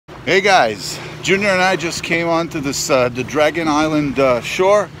Hey guys, Junior and I just came onto this the Dragon Island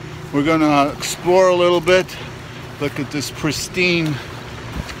shore. We're gonna explore a little bit, look at this pristine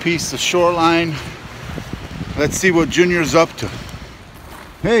piece of shoreline. Let's see what Junior's up to.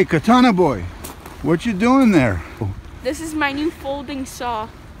 Hey KatanaBoy, what you doing there? This is my new folding saw.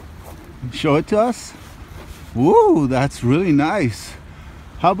 Show it to us. Woo, that's really nice.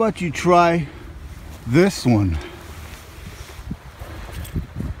 How about you try this one?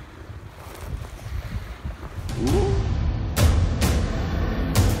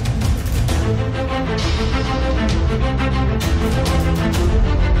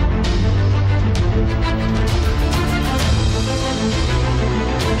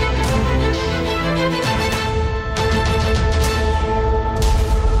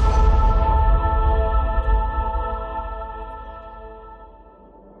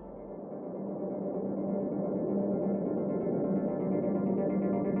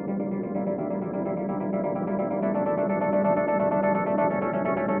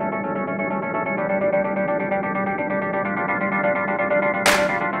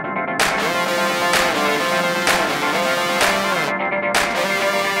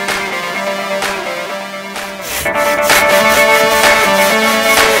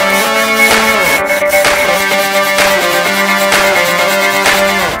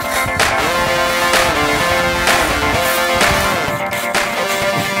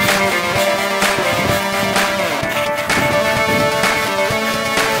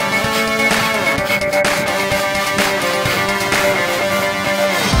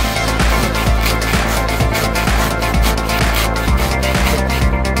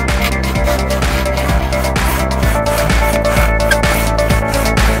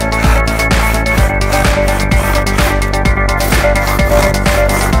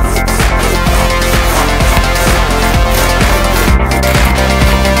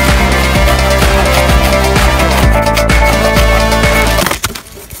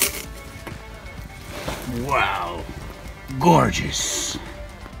 Wow, gorgeous.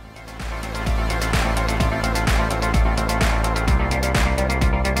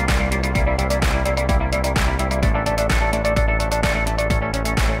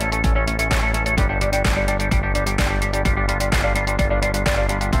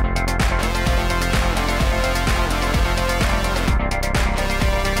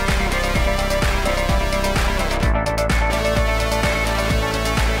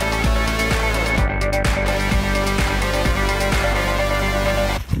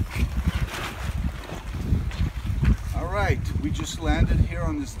 We just landed here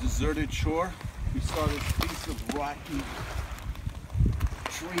on this deserted shore. We saw this piece of rotten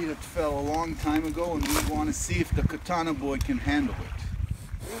tree that fell a long time ago, and we want to see if the KatanaBoy can handle it.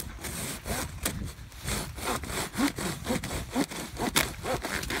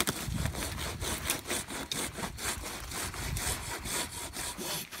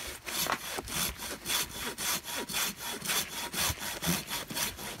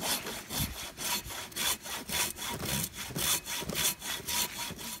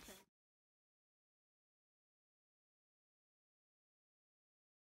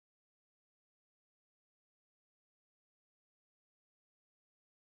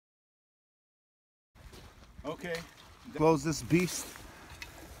 Okay, close this beast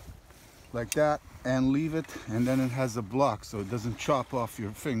like that and leave it, and then it has a block so it doesn't chop off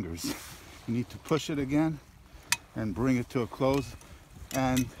your fingers. You need to push it again and bring it to a close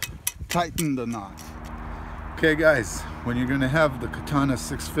and tighten the knot. Okay guys, when you're gonna have the Katana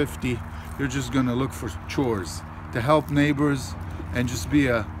 650, you're just gonna look for chores to help neighbors and just be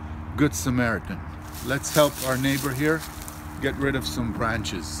a good Samaritan. Let's help our neighbor here get rid of some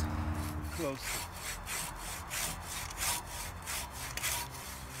branches. Close.